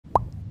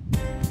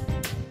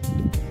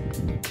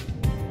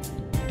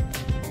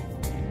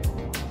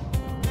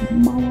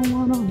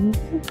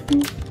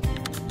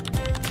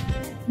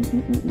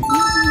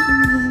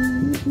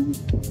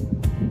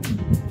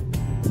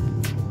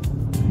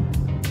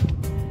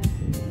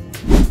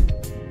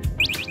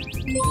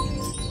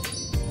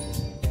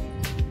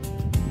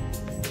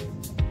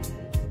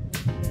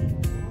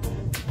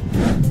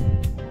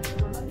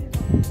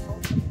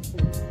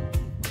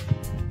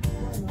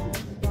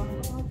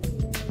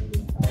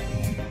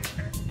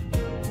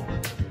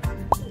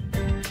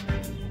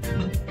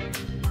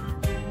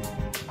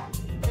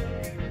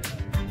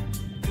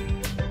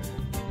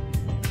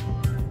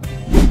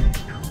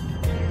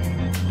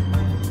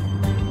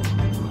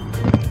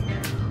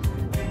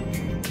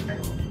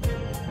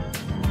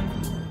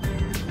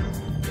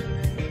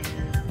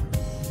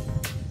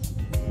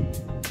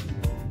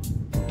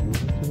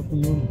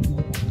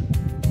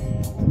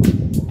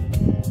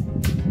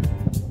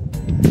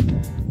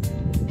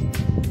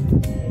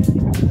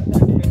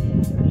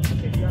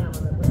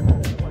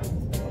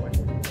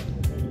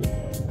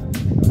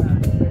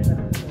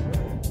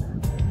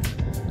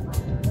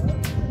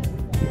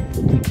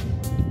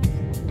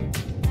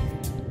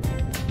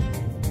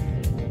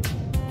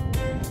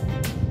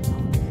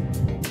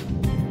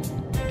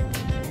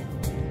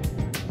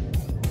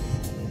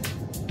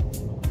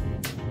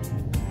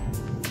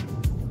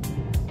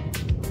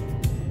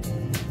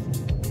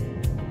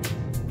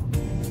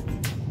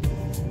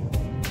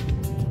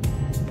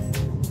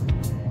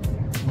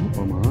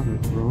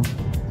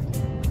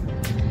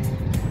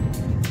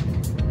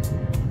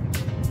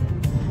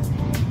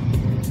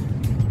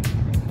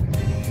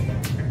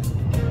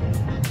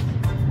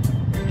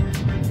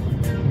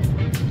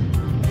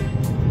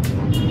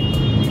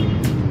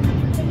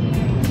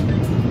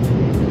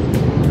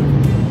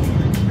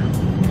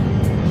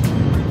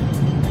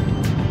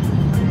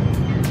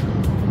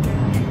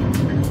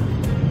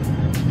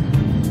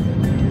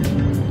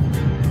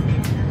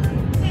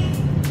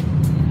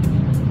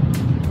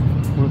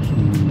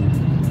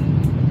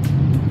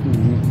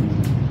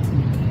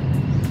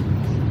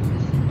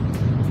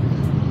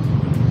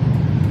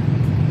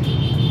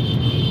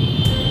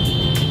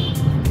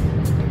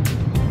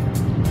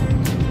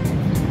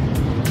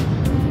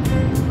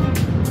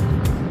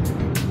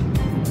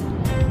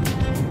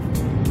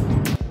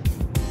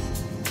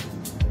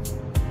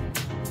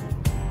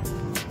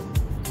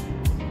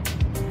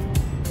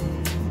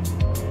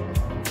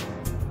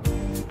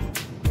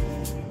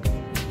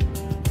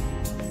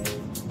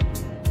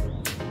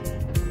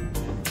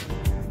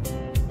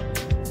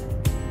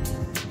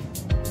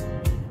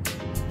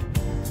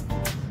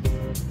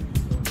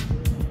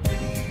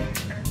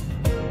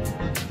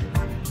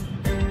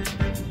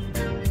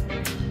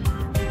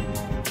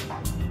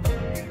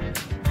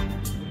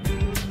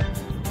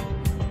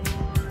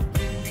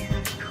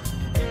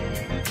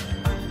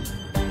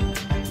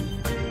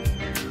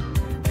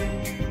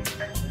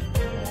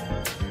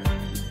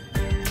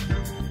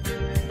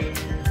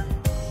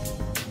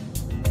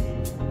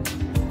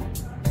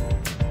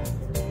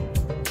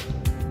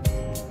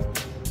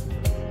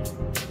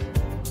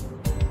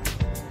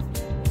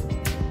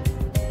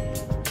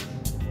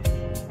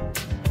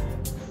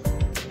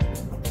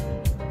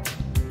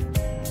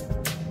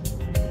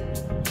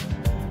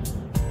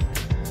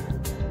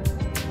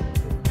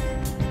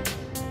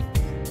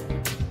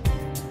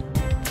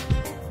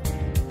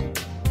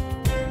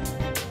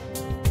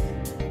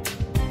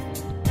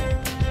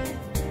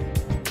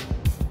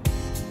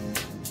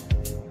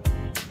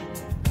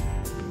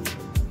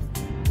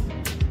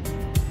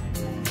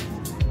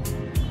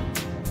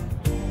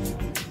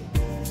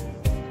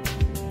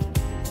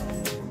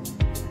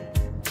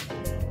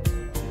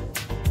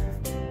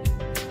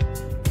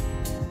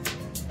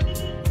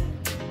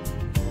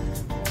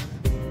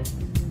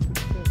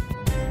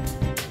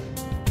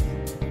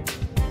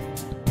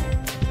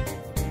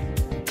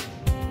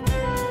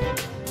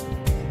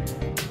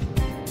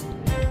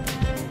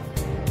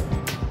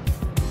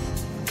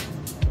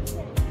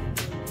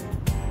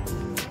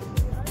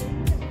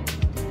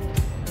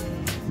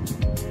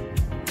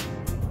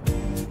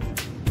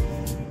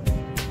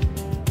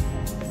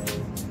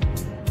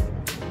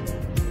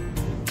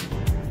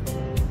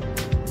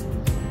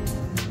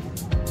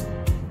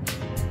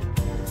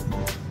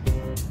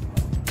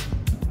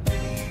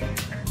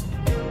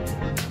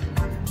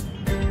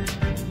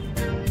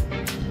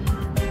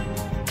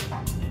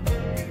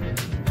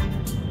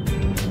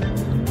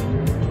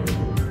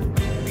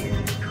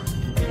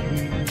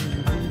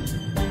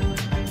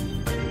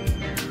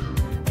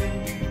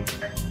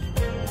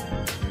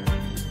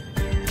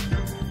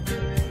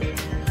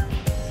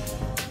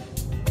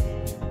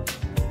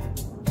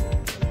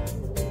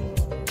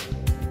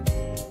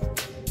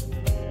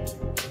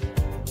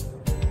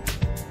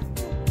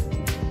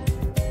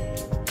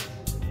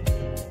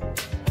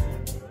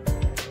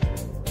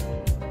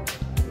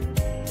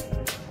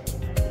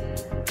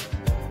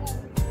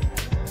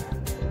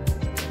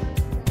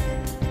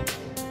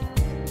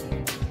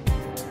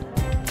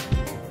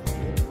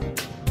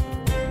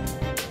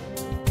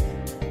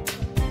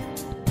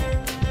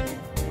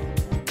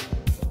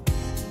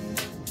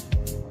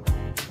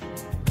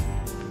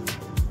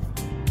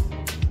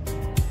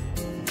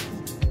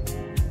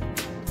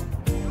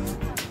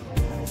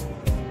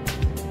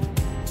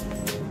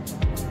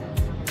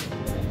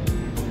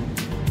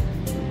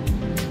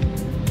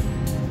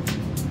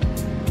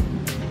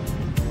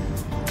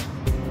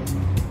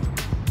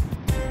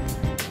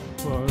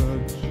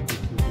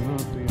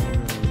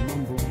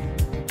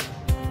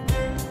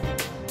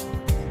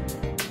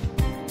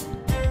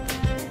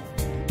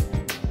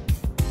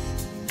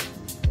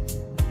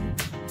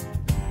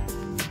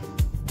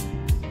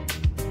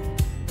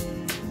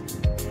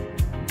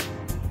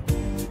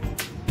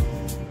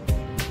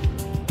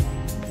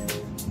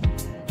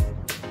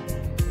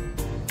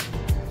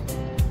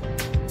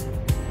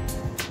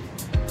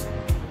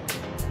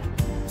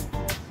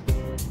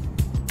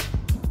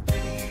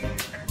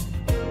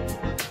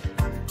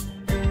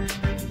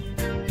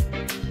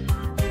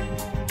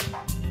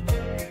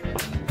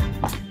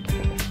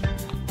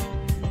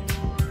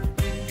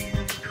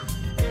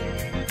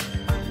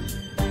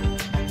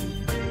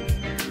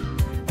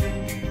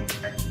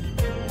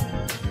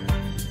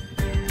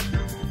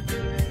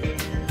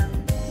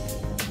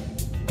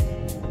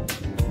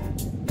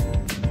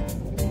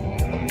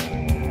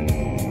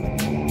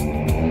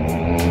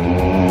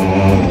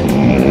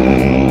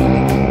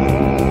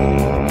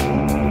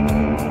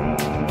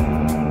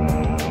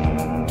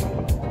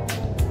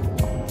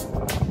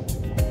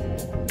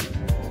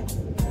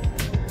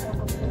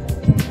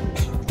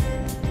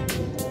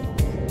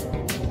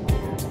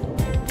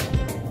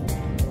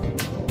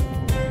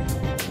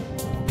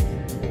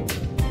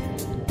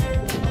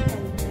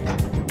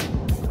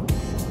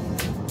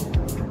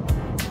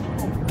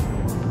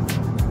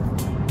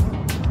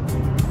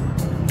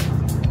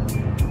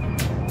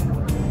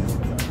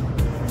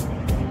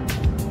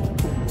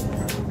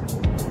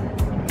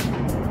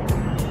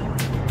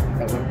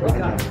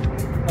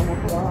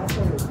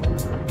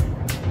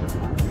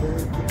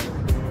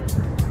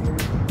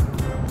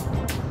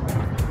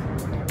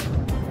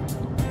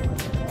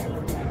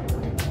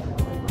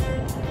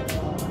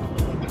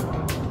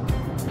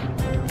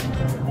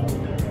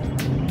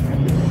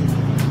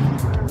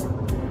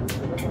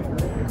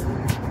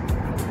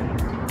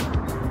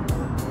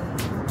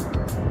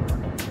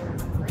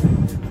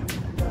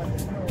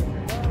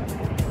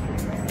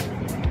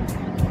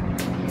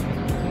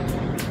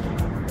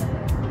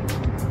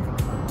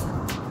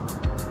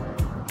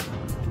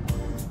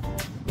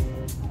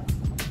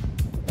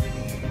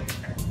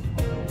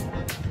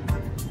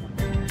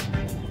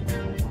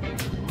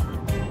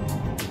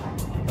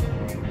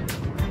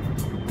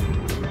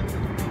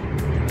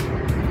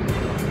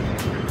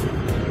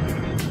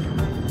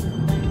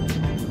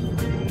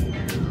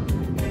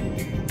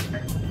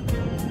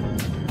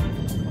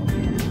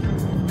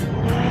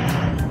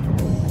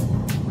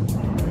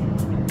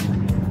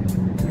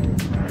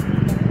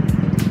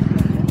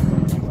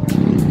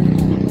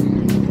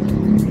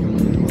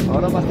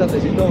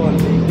tardecito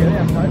así, que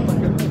vean, ¿sabes?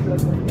 Cualquier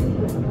cosa.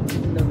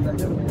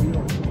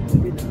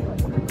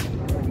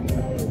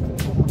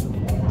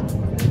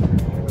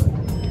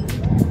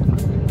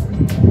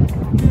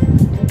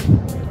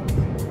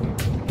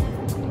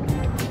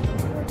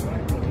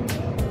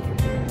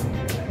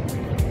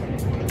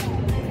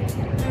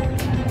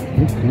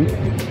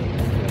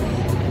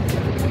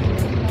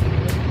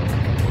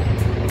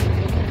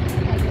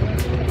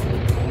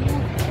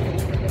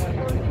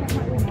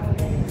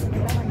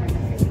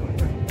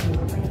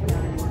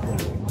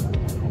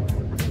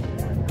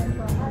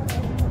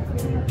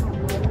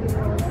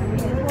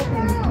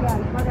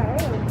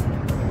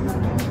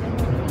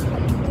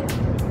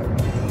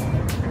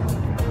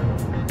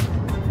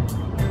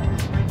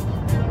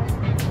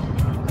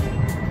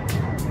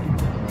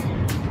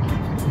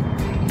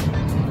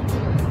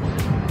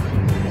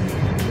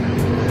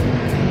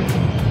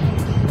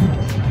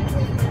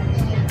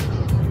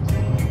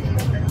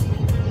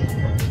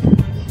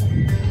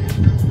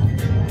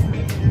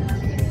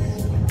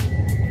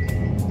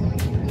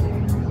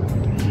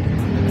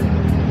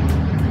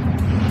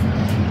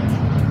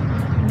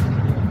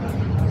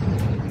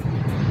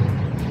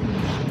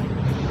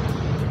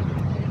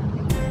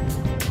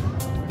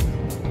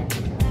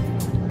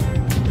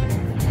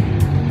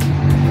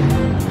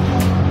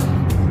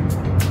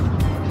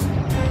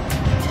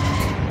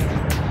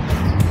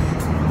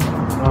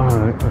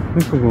 I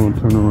think I'm going to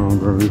turn around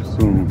very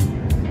soon.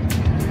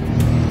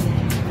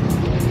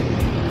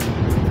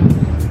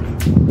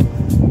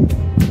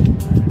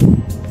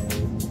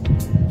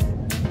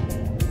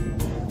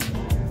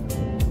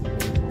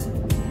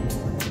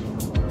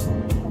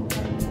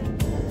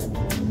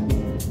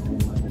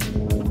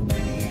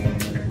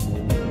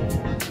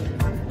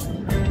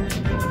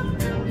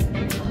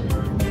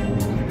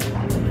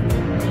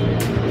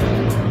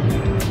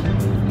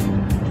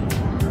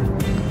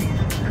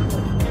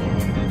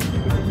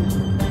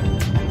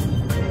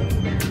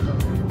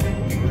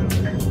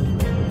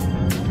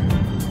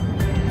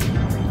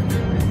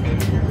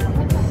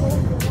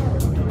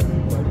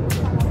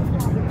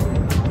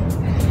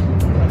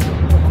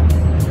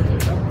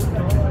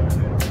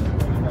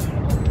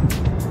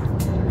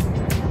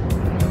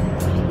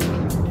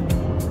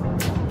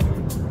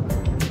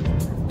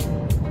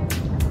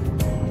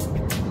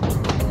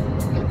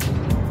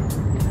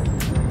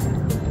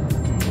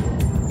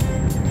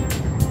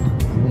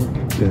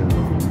 Down.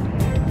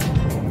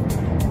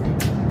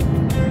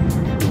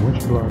 Now,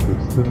 which block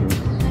is this?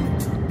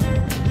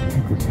 I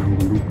guess I'm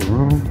gonna loop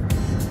around.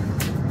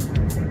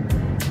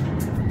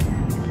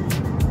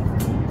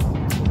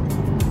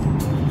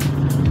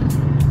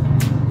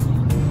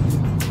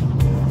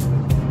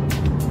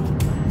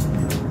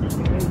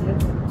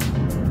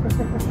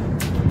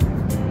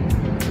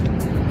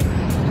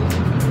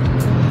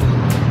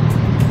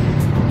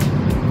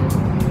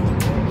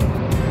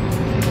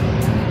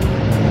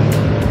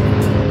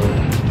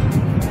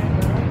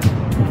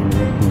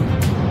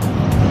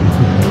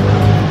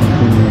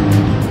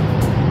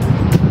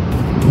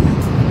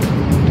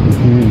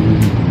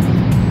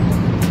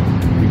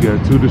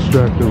 Too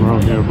distracted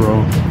around here,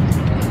 bro.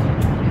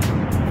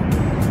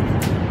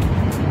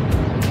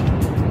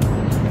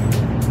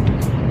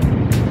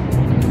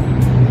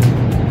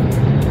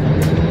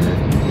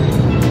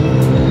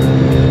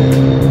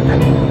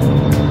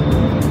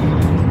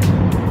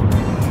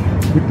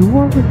 You do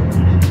what?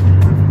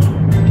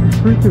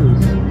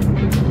 Freakers.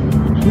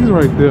 She's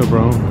right there,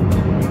 bro.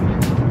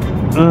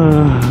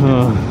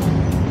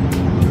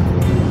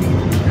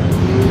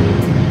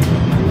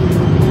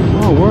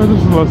 Oh, where is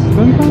this? La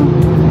Senta?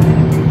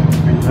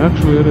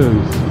 Actually, it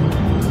is.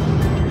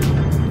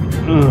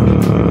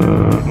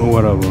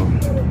 Whatever.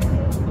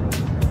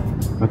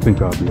 I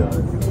think I'll be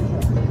alright.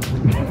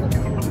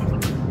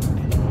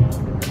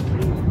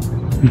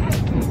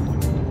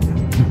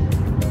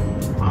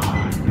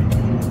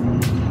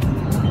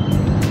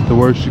 The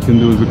worst you can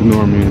do is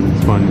ignore me and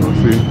it's fine, you'll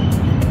see.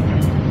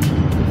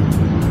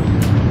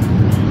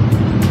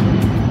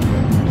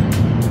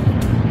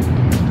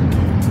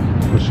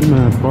 But she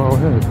mad far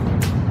ahead.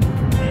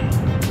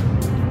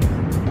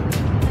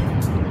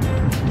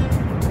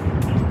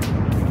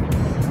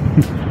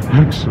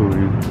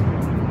 Actually,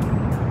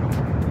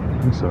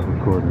 let me start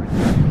recording.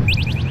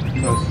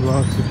 That's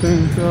La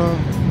Senta.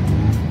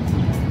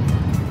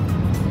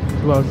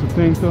 La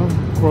Senta,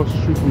 across the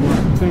street from La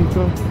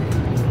Senta.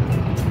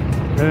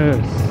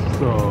 Yes,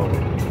 so.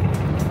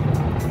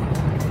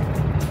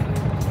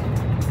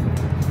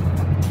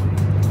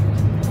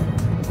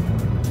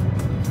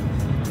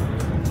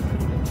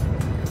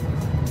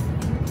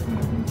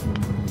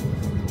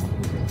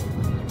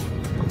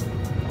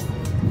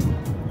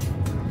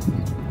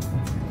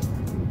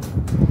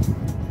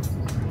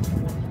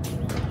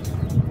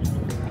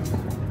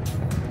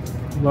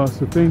 La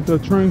Senta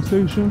train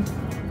station.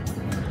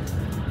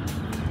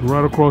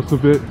 Right across the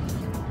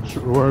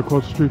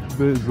street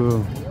from it is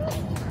a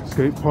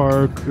skate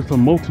park. It's a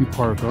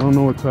multi-park. I don't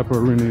know what type of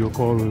arena you'll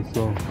call it.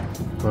 So,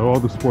 but all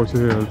the sports are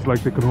here. It's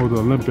like they can hold the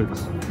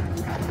Olympics.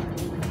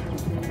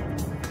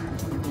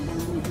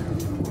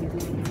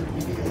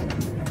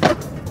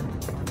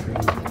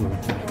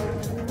 soccer.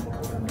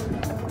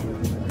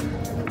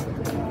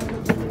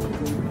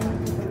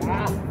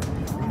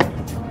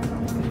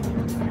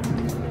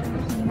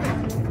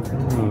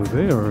 Oh,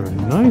 they are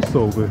nice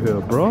over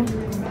here, bro.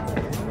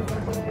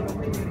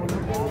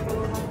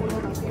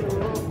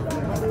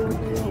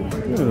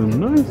 They're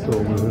nice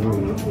over here.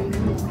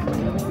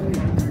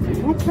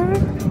 Okay.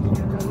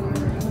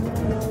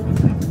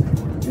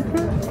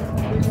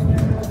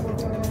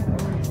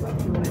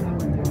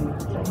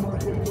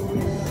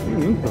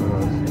 Look at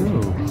that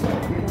still.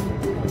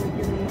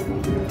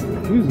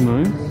 He's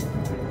nice.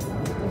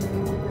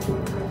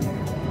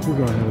 Who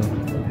got him?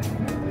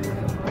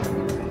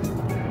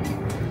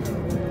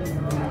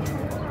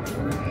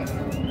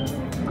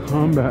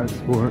 Combat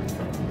sport.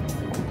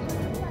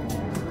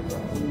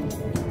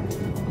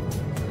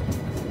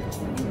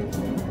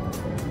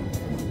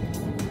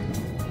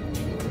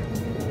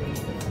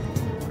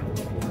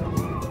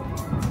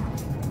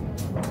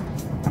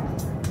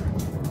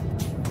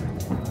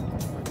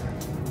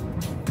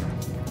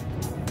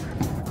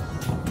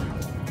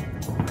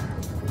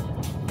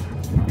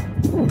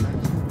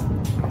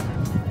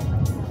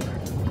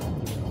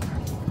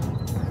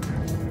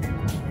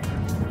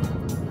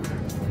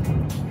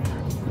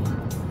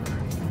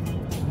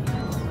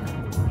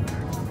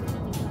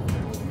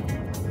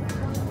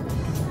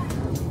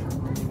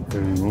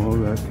 Dang, all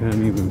that can't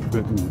even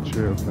fit in the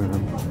chair, fam.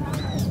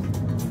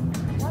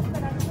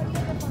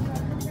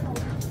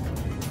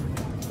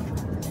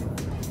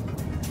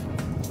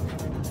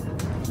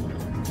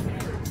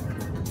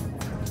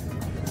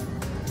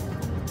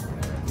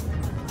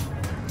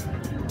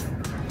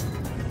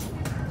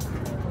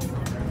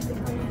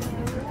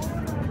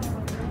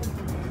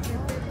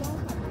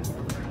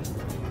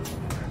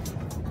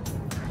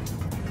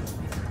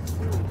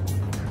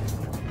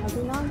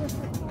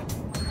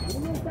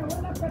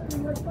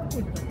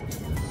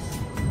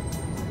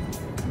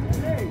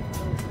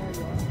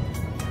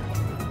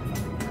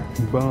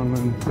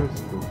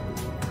 Baloncesto.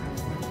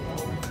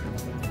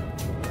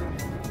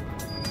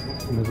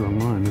 There's a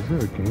line. Is there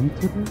a game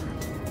today?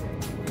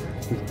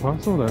 It's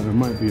possible that there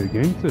might be a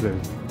game today.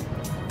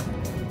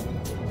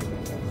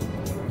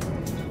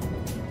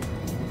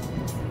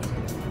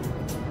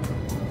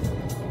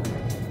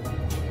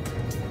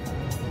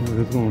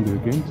 There's going to be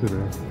a game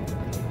today.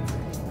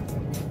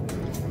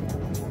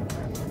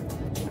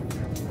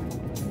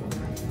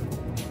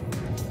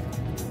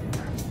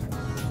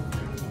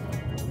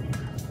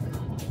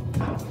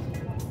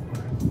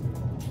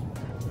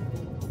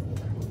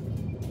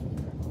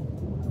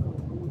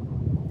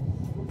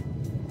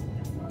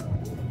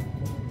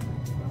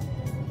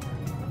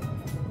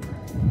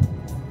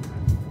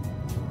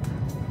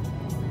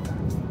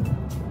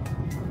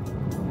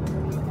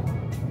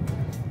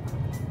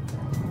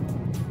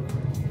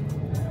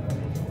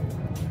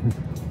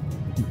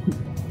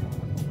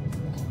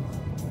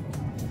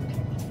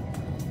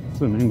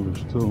 It's in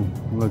English too.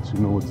 It lets you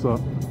know what's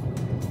up.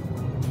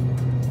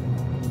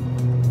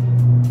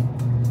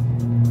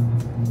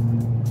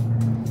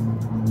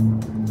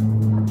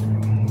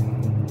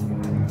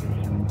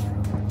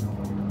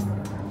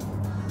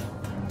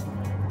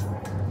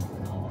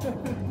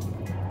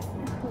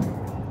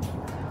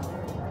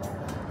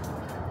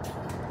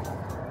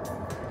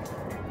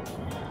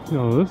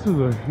 Yo, this is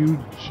a huge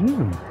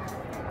gym.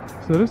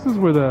 So this is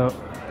where the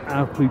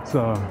athletes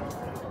are.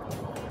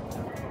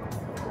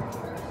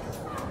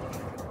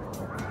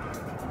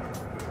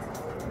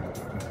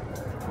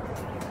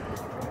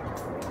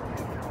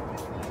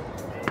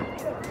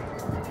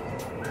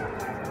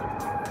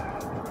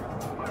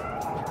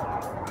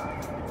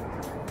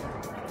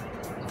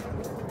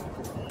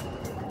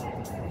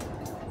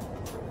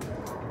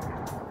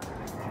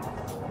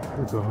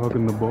 It's a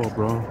hugging the ball,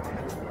 bro.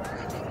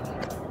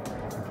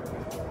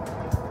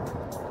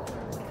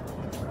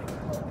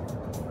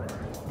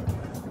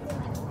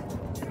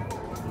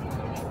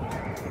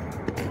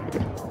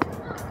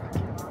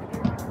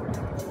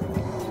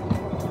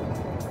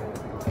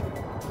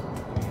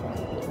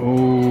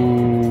 Oh.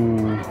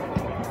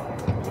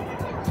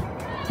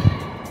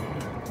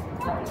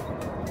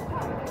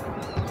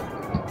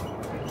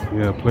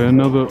 Yeah, play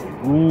another.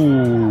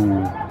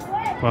 Ooh.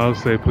 I would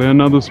say play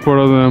another sport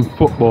other than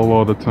football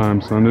all the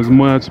time, son. There's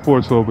mad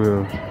sports over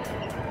here.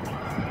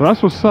 But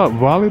that's what's up.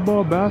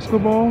 Volleyball,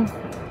 basketball.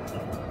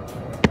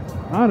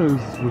 That is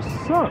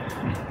what's up.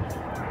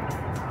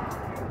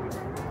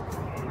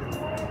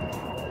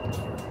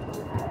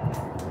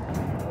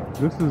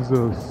 This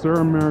is Sur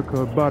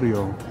America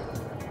Barrio.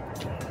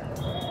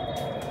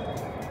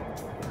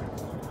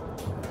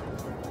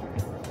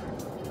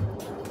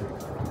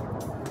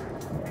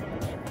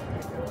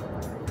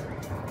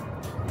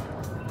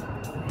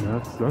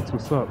 That's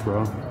what's up,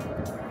 bro.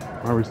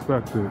 I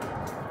respect it.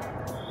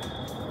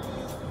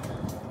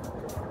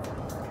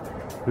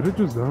 Did it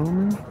just down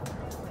on me?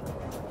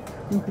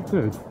 I think it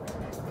did.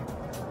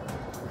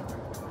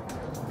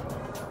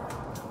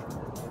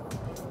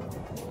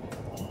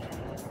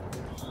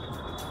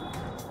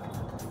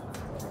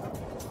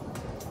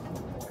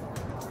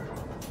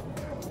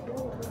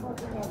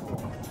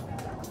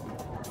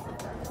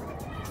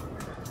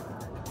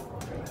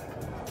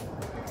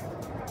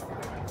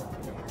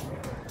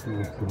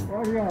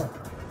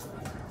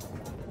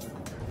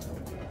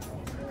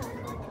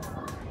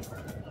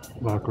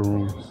 Locker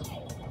rooms.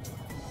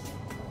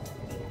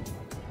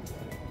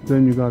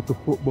 Then you got the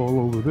football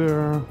over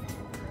there.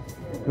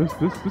 This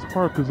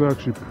park is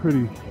actually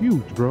pretty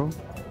huge, bro.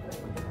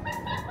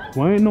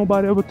 Why ain't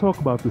nobody ever talk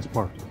about this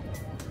park?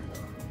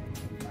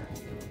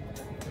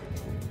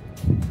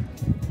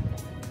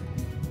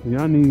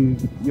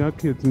 Y'all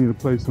kids need to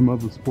play some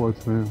other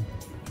sports, man.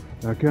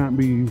 I can't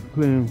be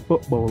playing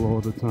football all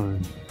the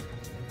time.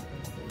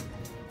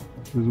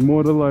 There's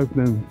more to life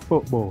than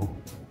football.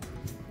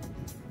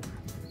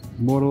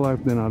 More to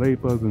life than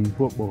arepas and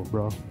football,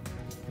 bro.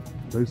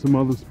 Play some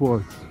other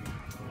sports.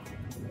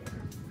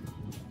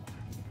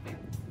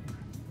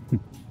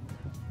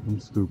 I'm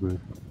stupid.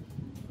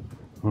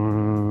 Yeah.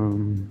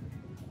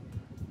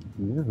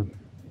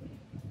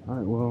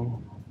 Alright,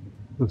 well,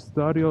 the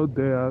Estadio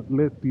de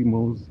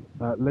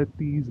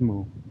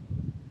Atletismo.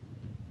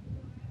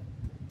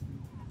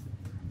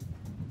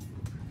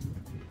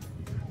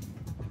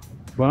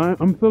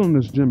 But I'm feeling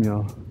this gym,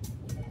 y'all.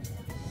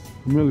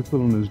 I'm really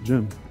feeling this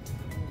gym.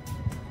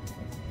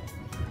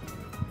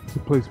 It's a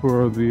place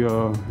for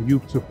the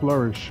youth to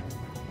flourish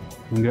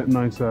and get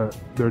nice at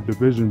their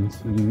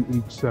divisions in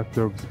each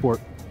sector of sport.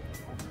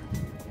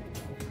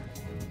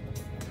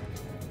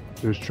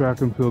 There's track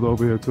and field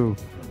over here too.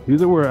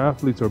 These are where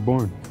athletes are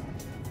born.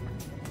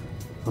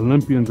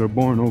 Olympians are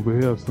born over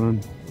here, son.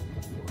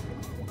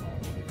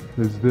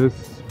 Is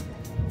this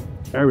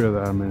area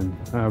that I'm in?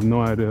 I have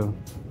no idea.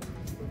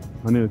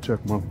 I need to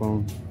check my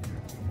phone.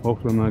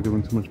 Hopefully I'm not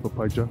giving too much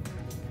papaya.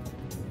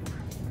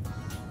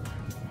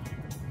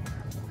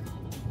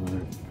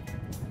 Alright.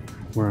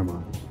 Where am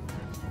I?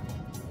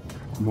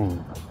 Come on.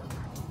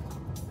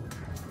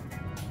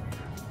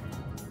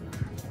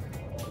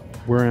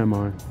 Where am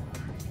I?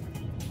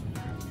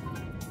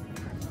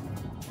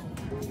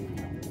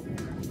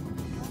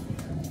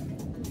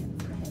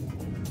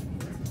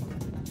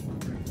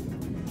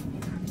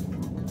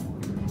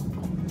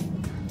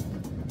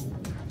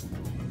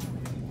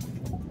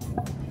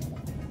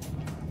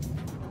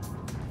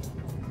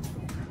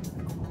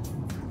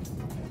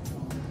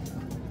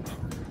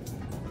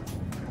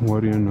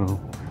 What do you know?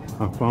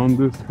 I found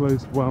this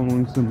place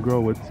following some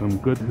girl with some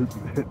good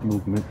hip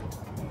movement.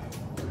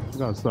 I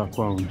gotta stop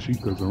following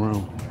chicas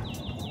around.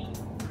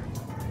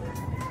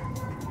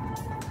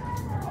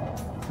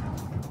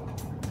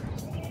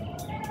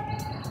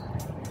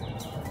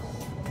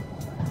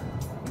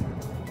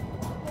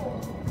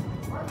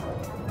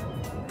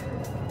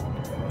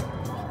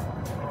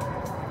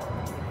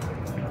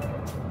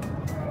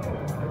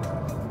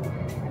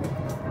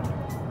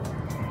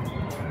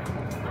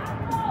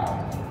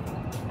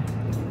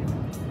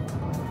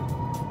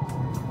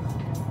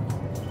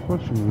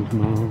 Question is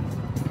now,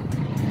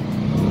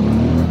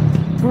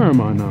 where am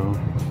I now? I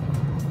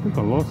think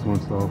I lost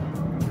myself.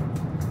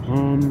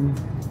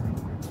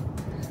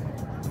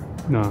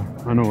 Nah,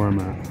 I know where I'm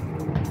at.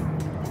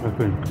 I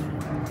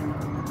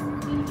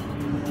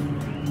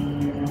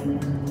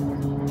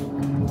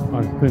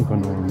think I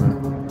know where I'm at.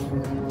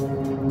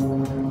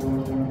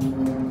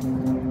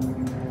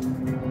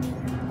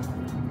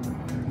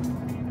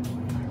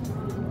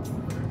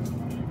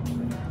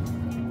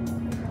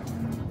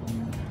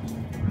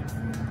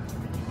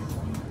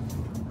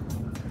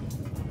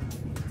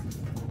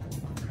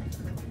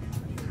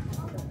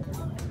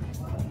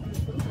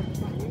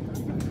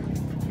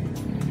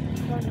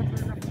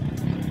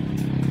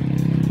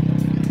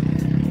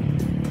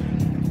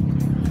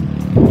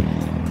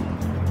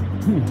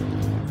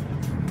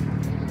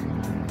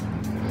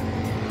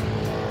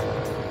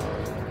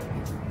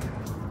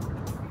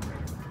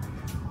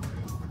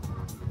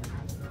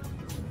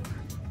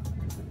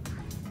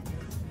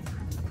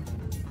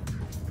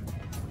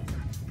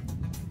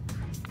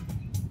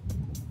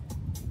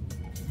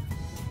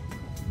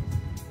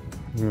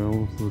 Yeah,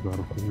 we'll still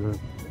gotta figure it.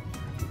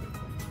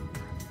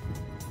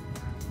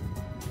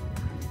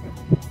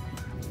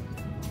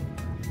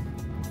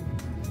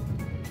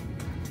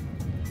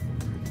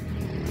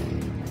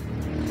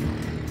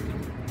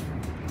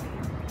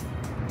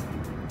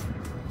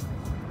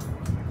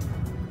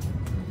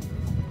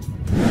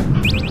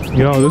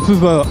 Yo, this is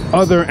the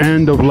other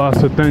end of La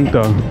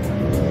Setenta.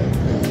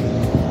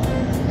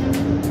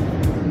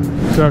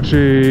 It's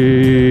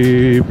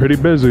actually pretty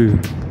busy.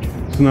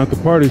 It's not the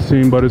party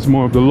scene, but it's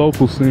more of the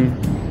local scene.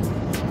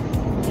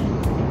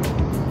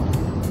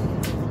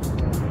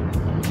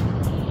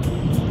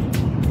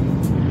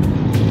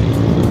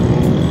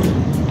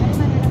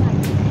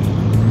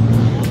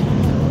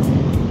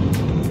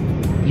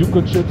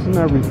 Yuca chips and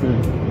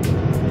everything.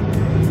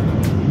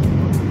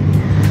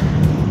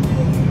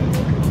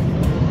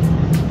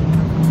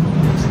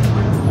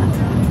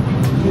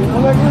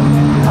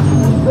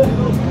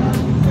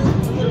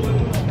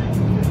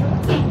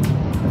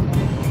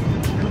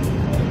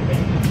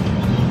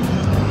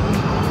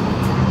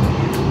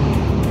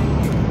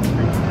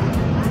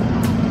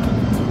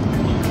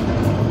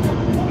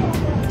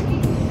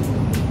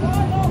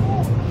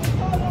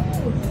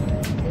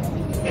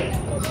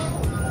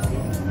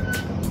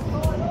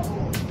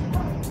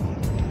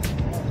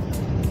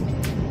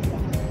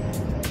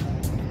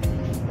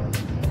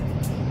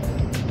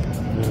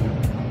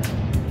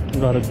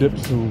 Gotta dip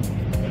soon.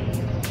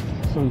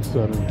 Sun's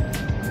setting.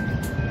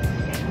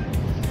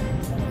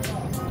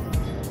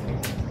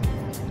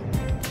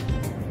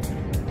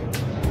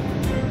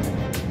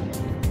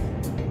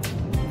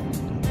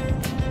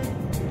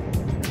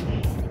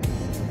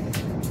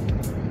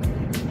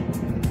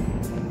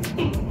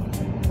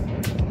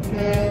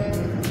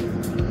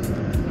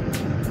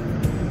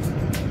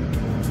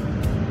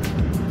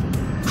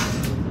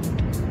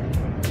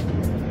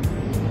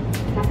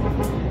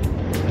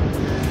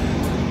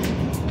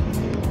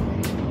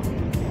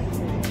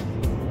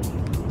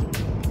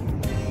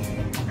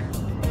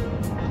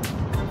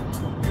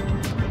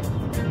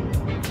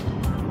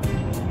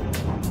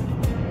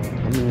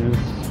 I mean,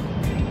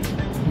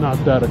 it's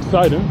not that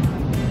exciting.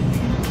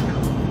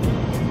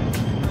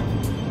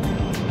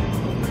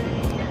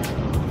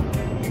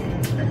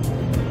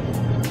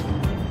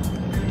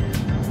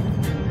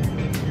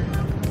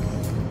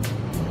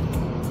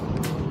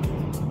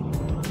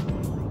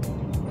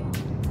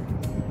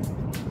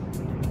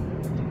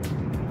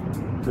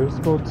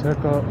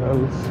 Discoteca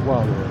El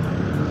Suave.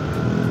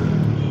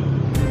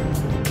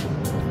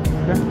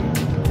 Okay.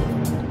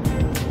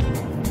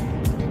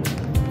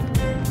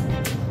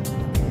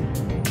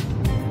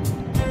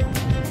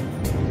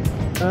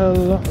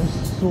 El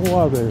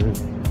Suave,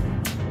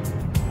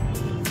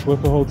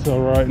 with a hotel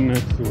right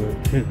next to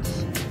it.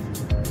 Hence,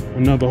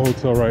 another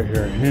hotel right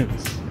here.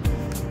 Hence,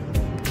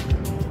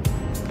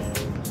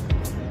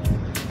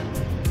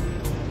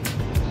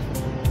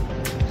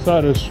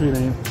 side of the street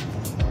ain't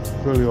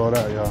really all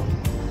that, y'all.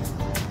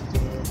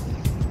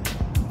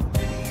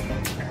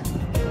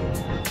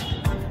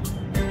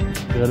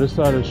 Yeah, this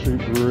side of the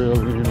street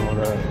really ain't all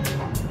that.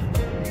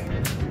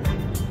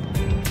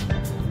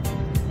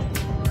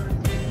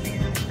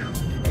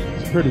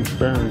 Pretty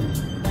barren.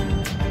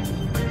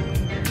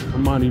 I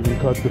might even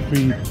cut the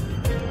feed.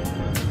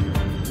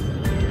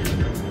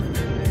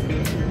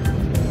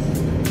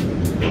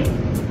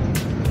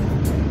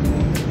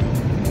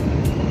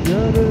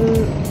 Get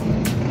it.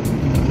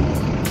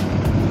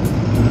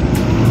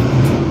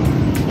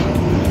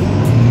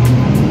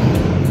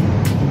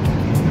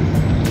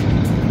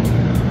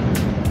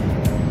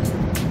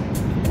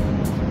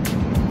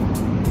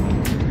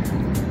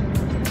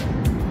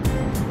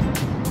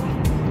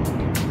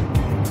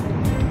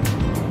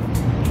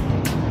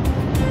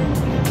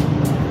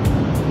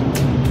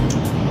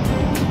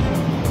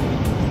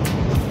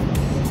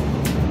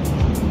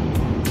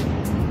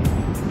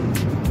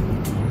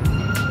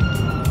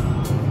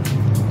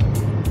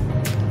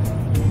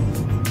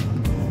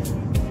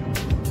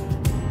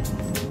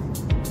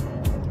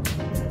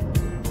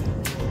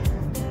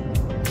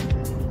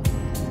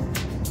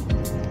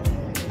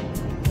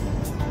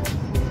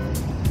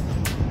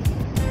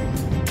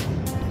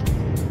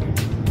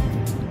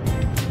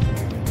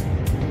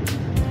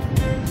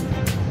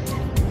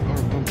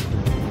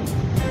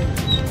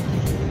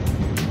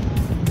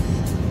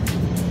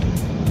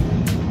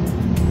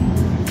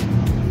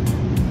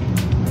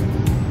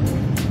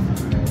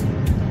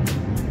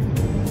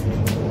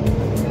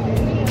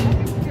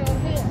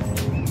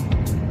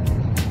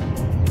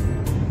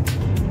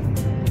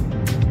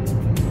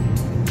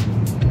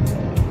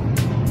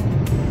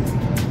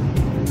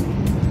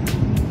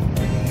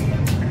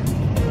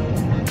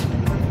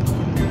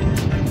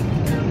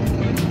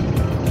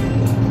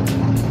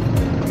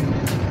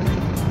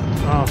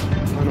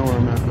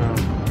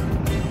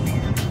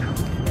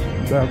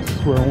 Back to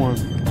square one.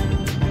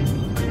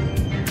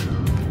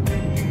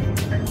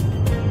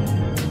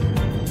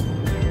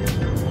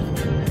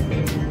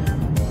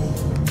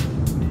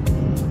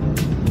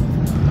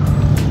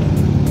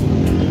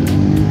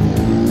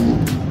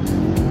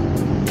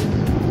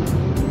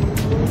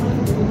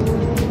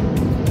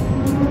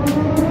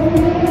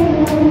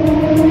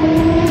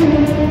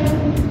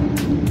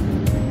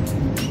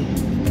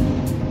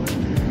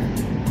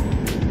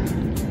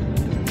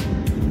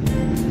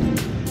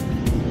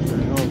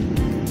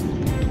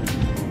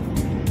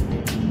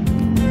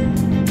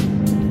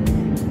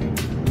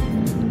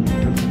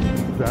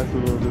 That's a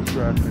little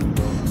distracting,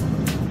 so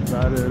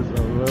that is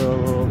a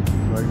little,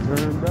 like,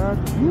 turn back.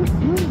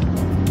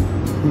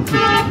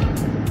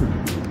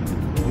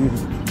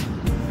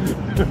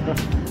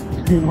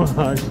 Keep my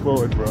eyes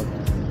forward, bro.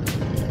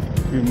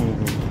 Keep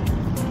moving.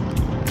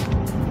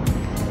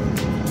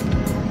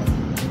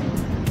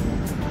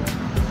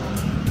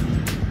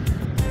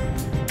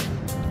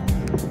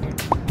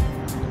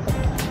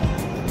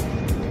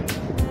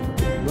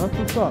 That's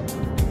what's up.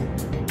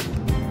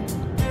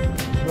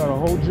 Got a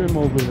whole gym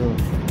over here.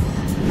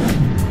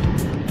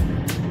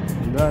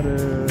 And that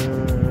is...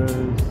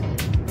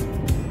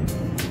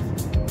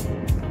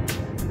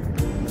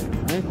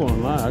 I ain't gonna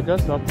lie, I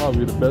guess that's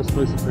probably the best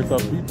place to pick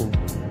up people.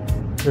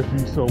 If you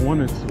so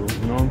wanted to,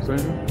 you know what I'm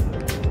saying?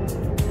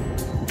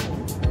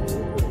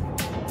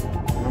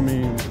 I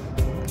mean,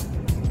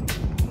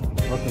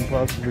 what can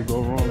possibly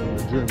go wrong in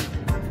the gym?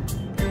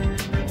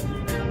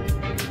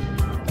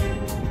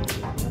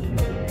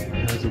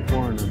 As a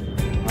foreigner,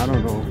 I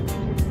don't know.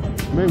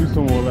 Maybe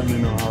someone will let me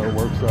know how it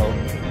works out.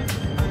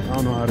 I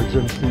don't know how the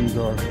gym scenes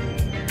are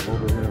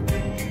over here.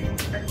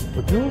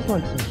 But there was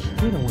like some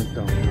shit I went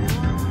down there.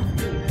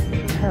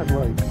 It had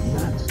like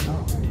mad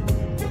stuff.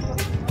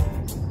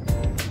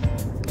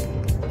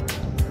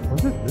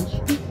 Was it this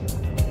street?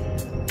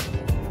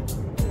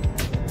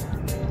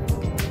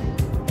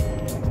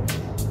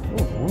 It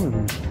was one of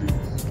these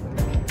streets.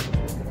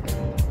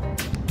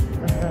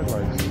 It had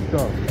like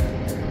stuff.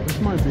 This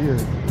might be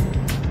it.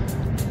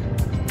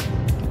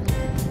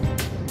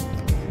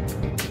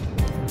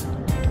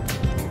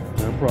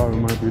 That probably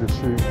might be the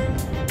street.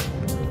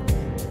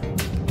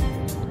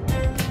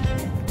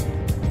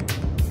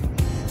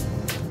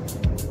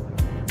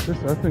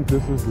 I think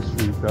this is the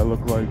street that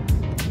looked like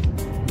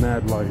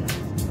mad light.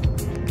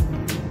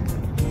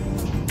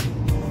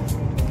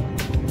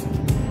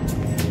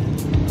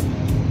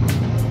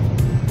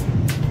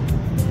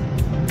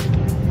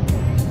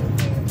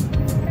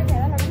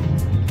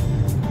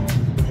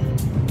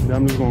 Yeah,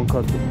 I'm just gonna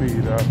cut the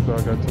feed after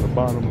I got to the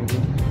bottom of it.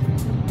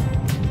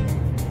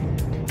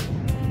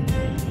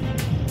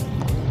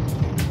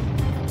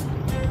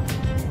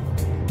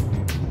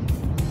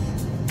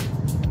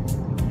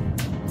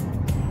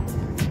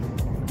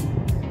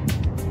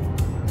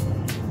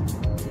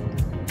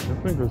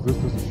 I think this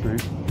is the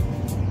street.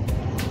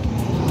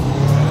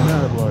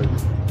 Mad light.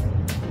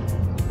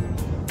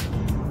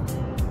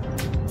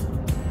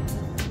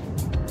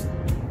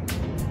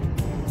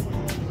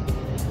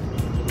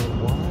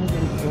 Why are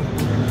they so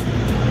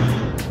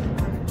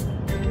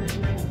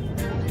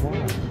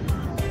funny?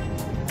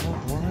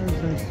 Why is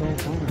they so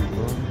funny,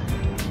 bro?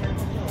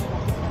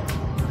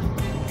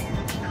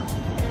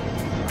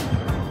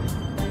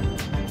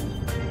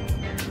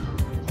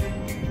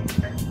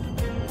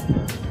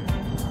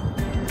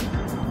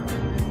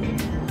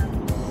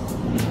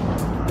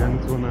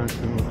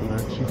 With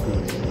that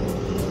cheapness.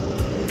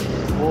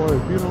 Boy,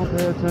 if you don't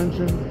pay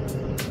attention,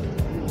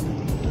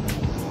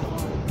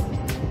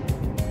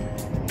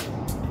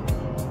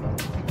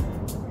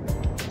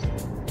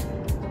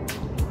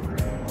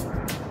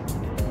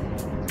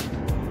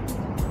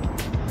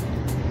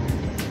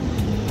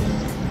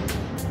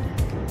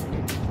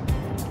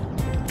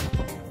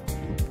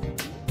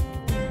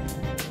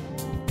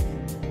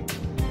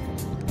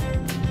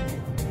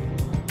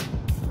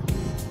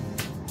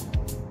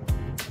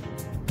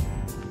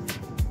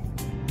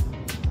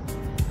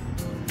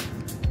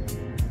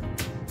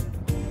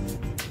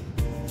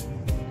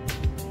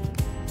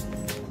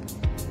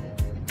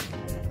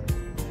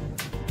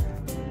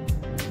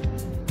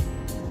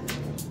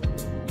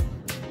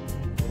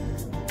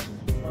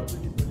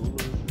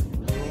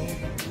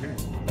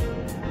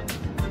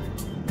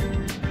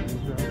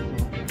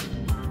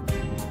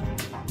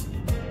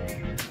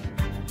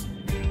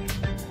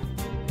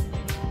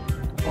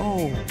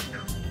 oh,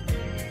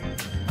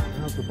 I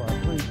have to buy a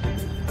plane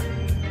ticket.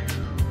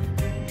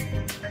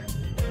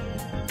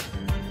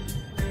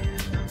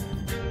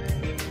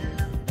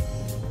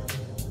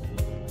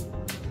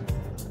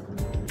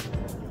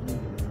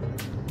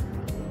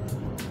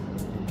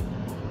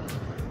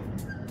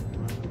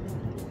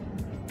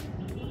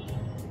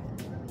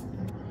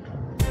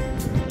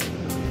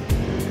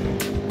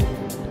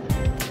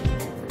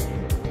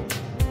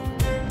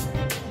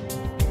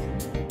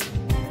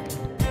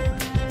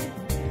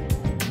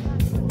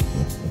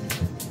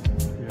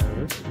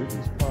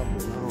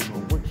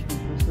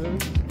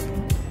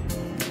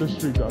 This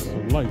street got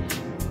some life.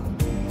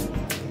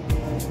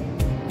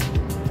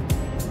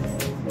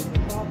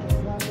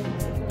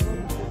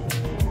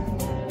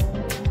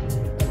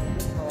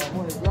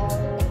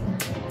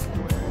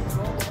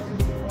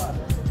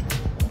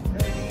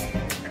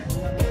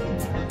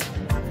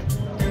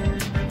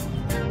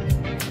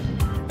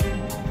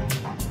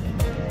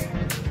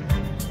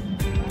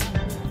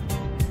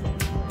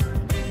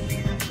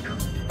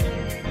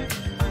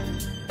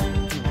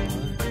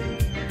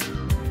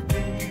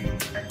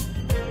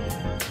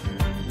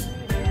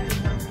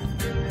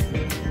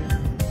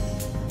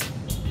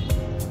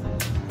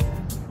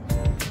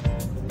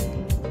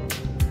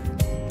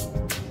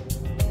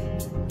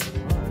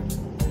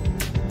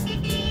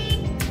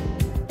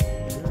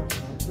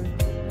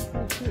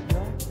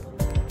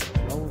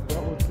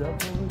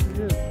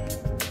 Definitely is.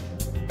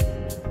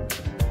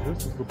 This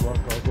is the block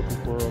I was looking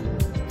for earlier.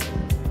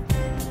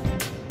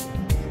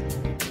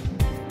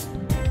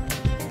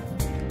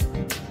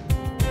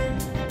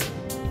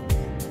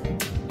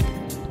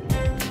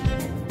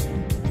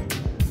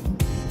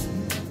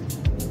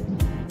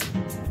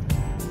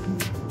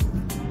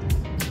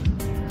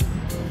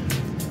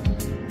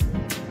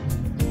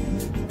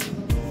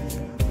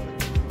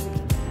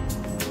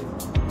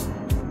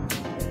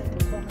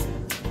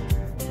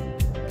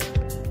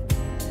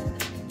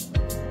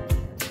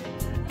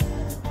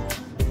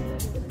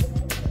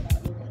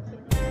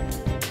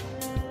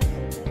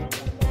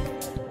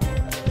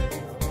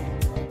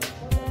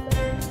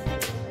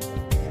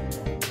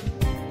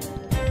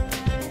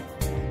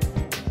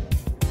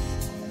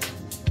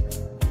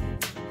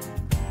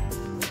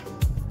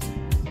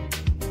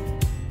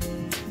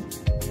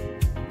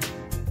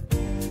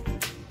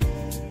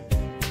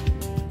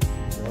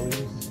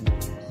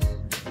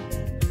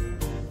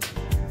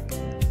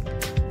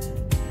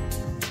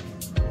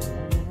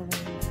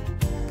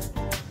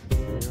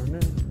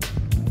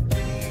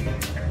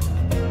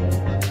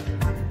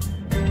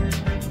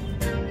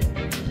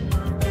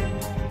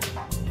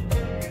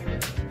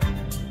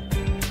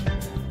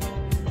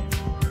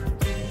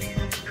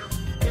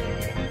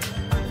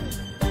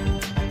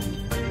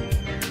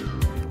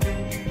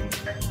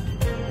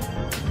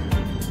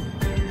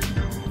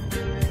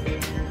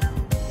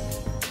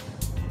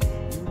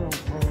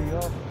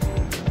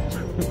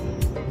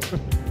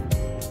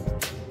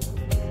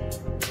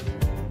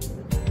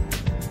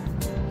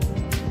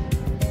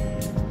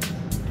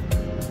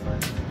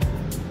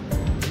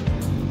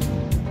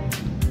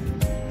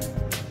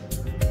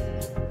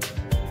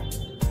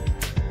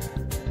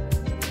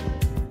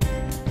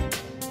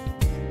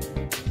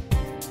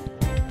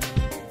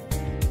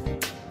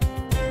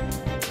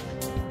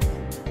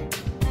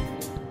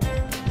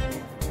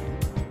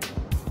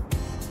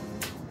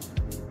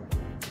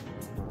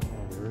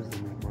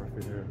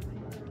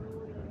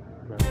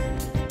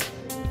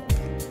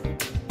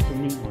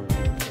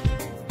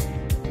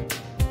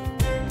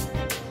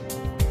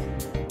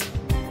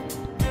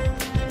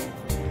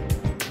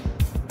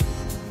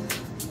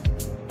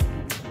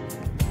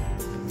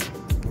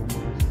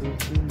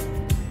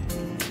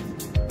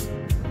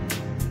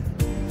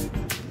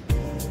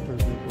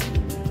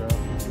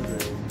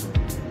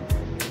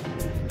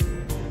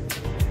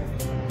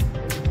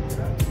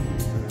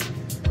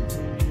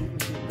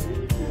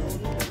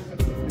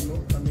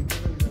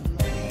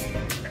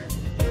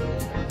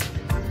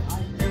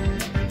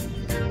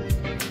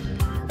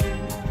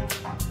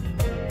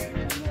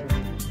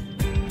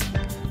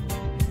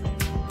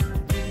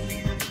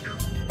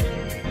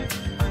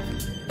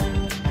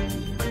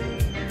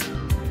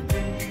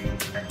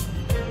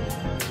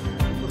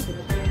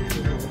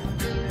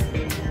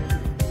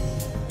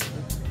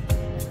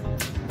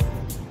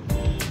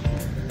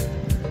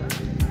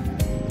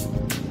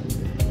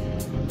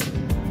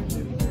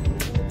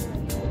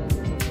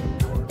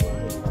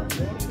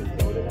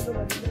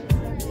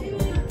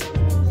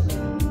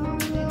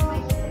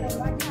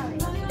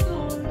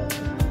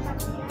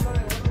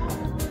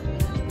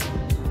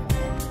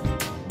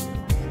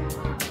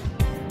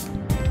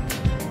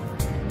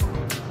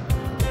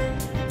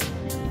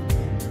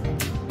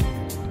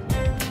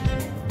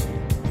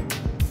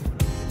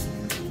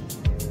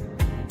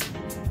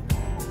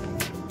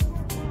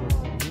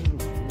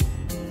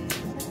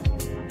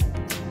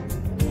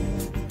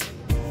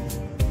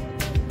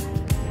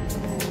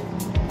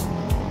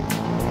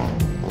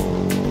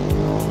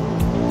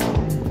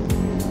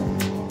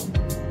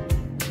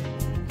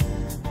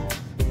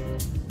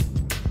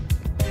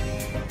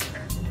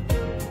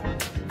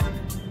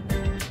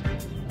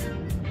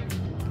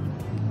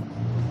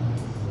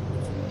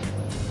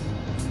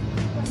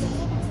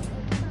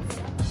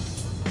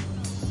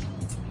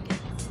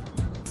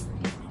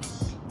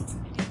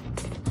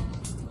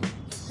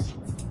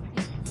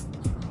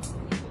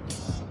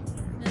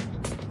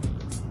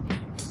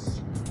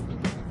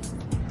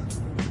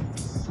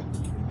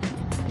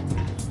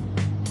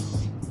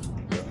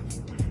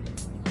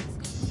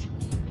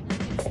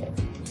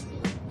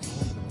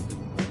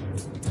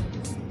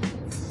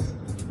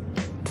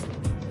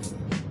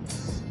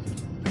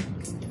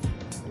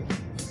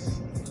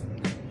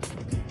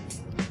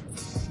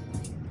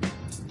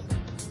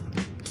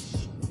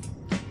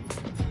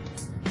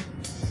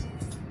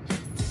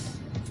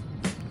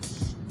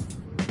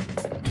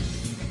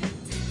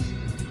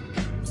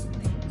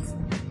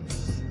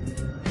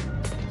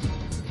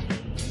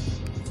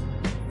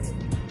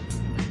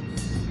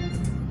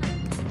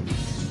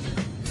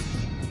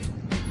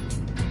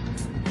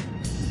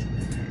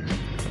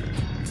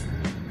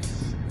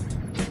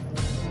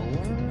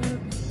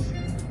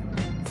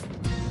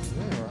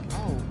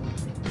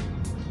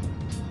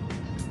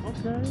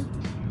 Okay.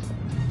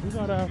 We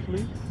got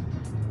athletes.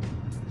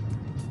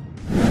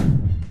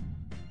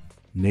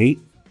 Nate,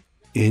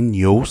 in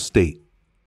your state.